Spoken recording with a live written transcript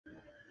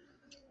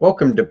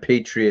Welcome to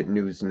Patriot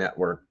News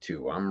Network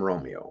 2. I'm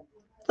Romeo.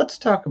 Let's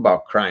talk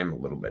about crime a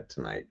little bit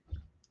tonight.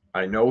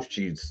 I know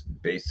she's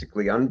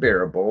basically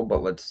unbearable,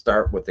 but let's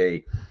start with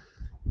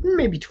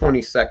maybe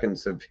 20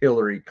 seconds of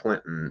Hillary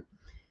Clinton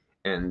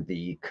and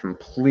the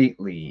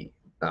completely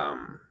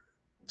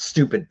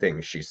stupid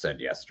things she said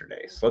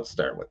yesterday. So let's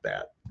start with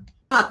that.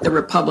 Not the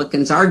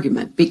Republicans'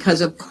 argument,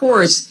 because of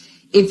course,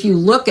 if you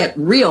look at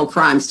real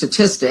crime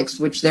statistics,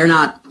 which they're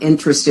not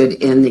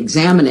interested in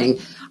examining,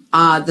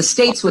 the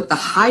states with the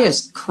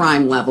highest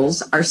crime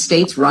levels are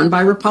states run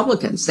by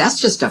Republicans. That's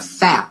just a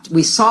fact.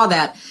 We saw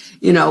that,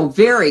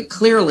 very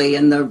clearly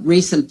in the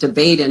recent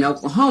debate in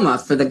Oklahoma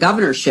for the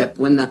governorship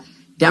when the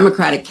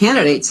Democratic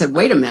candidate said,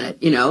 wait a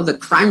minute, the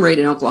crime rate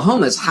in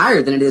Oklahoma is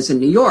higher than it is in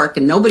New York,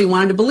 and nobody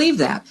wanted to believe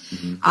that.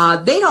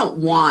 They don't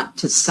want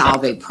to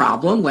solve a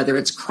problem, whether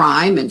it's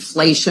crime,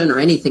 inflation, or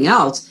anything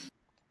else.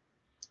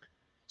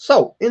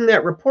 So, in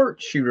that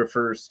report she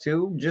refers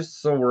to,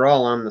 just so we're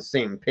all on the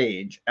same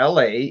page,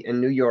 LA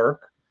and New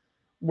York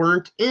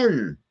weren't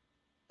in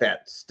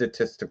that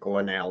statistical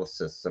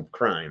analysis of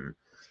crime.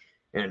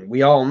 And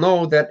we all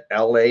know that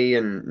LA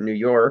and New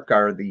York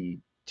are the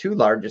two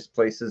largest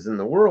places in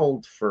the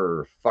world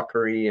for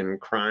fuckery and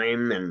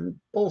crime and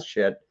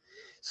bullshit.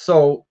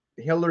 So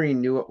Hillary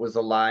knew it was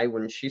a lie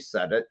when she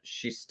said it.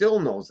 She still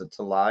knows it's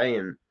a lie,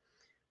 and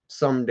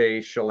someday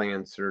she'll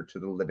answer to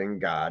the living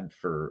God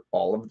for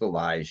all of the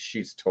lies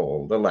she's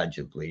told,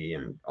 allegedly,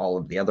 and all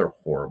of the other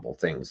horrible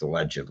things,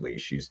 allegedly,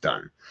 she's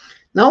done.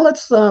 Now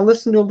let's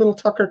listen to a little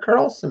Tucker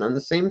Carlson on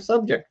the same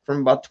subject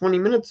from about 20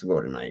 minutes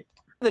ago tonight.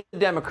 The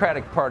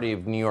Democratic Party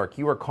of New York,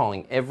 you are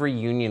calling every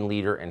union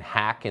leader and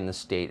hack in the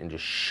state and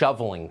just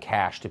shoveling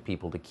cash to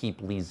people to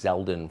keep Lee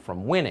Zeldin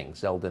from winning.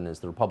 Zeldin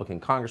is the Republican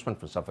congressman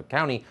from Suffolk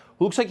County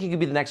who looks like he could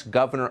be the next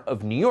governor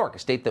of New York, a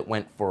state that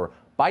went for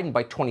Biden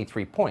by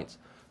 23 points.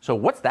 So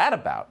what's that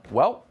about?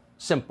 Well,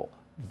 simple.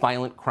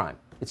 Violent crime.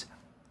 It's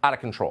out of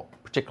control,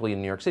 particularly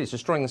in New York City. It's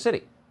destroying the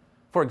city.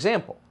 For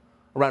example,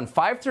 around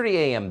 5:30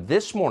 a.m.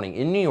 this morning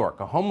in New York,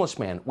 a homeless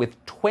man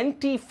with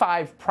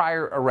 25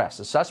 prior arrests,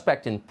 a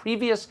suspect in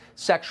previous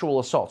sexual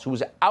assaults, who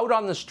was out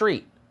on the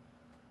street.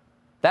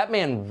 That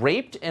man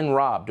raped and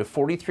robbed a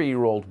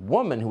 43-year-old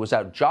woman who was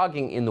out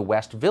jogging in the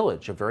West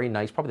Village, a very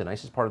nice, probably the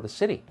nicest part of the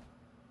city.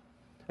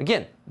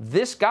 Again,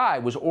 this guy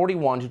was already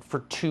wanted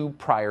for 2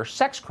 prior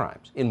sex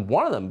crimes. In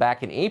one of them,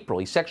 back in April,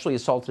 he sexually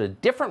assaulted a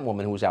different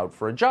woman who was out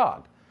for a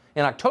jog.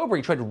 In October,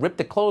 he tried to rip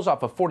the clothes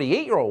off a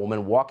 48-year-old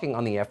woman walking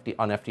on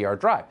FDR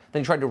Drive.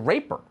 Then he tried to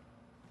rape her.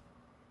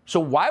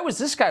 So why was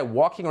this guy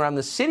walking around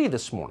the city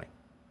this morning?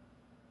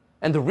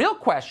 And the real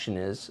question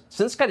is,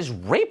 since this guy just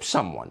raped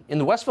someone in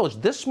the West Village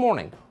this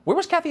morning, where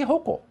was Kathy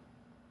Hochul,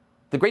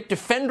 the great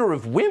defender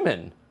of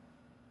women?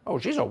 Oh,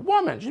 she's a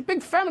woman. She's a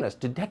big feminist.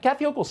 Did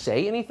Kathy Hochul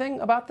say anything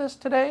about this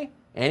today?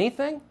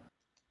 Anything?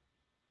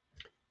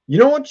 You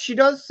know what she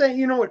does say?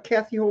 You know what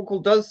Kathy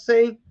Hochul does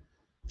say?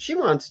 She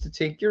wants to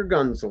take your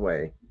guns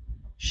away.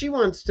 She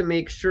wants to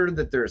make sure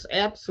that there's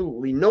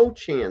absolutely no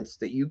chance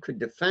that you could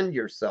defend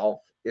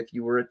yourself if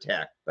you were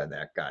attacked by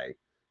that guy.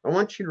 I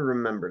want you to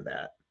remember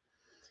that.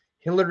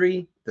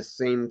 Hillary, the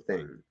same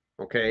thing,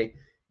 okay?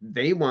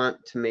 They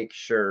want to make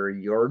sure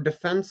you're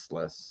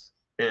defenseless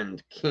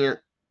and can't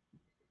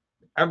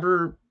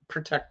ever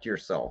protect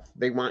yourself.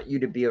 They want you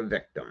to be a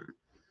victim.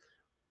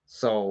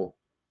 So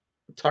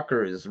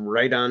Tucker is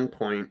right on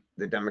point.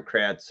 The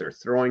Democrats are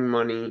throwing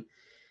money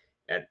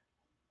at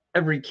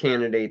every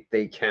candidate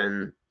they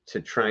can to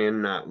try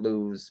and not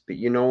lose. But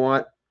you know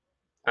what?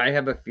 I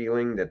have a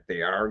feeling that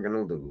they are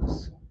going to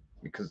lose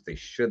because they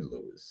should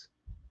lose.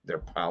 Their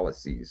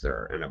policies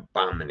are an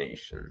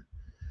abomination.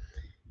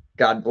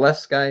 God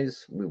bless,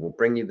 guys. We will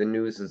bring you the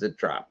news as it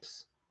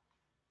drops.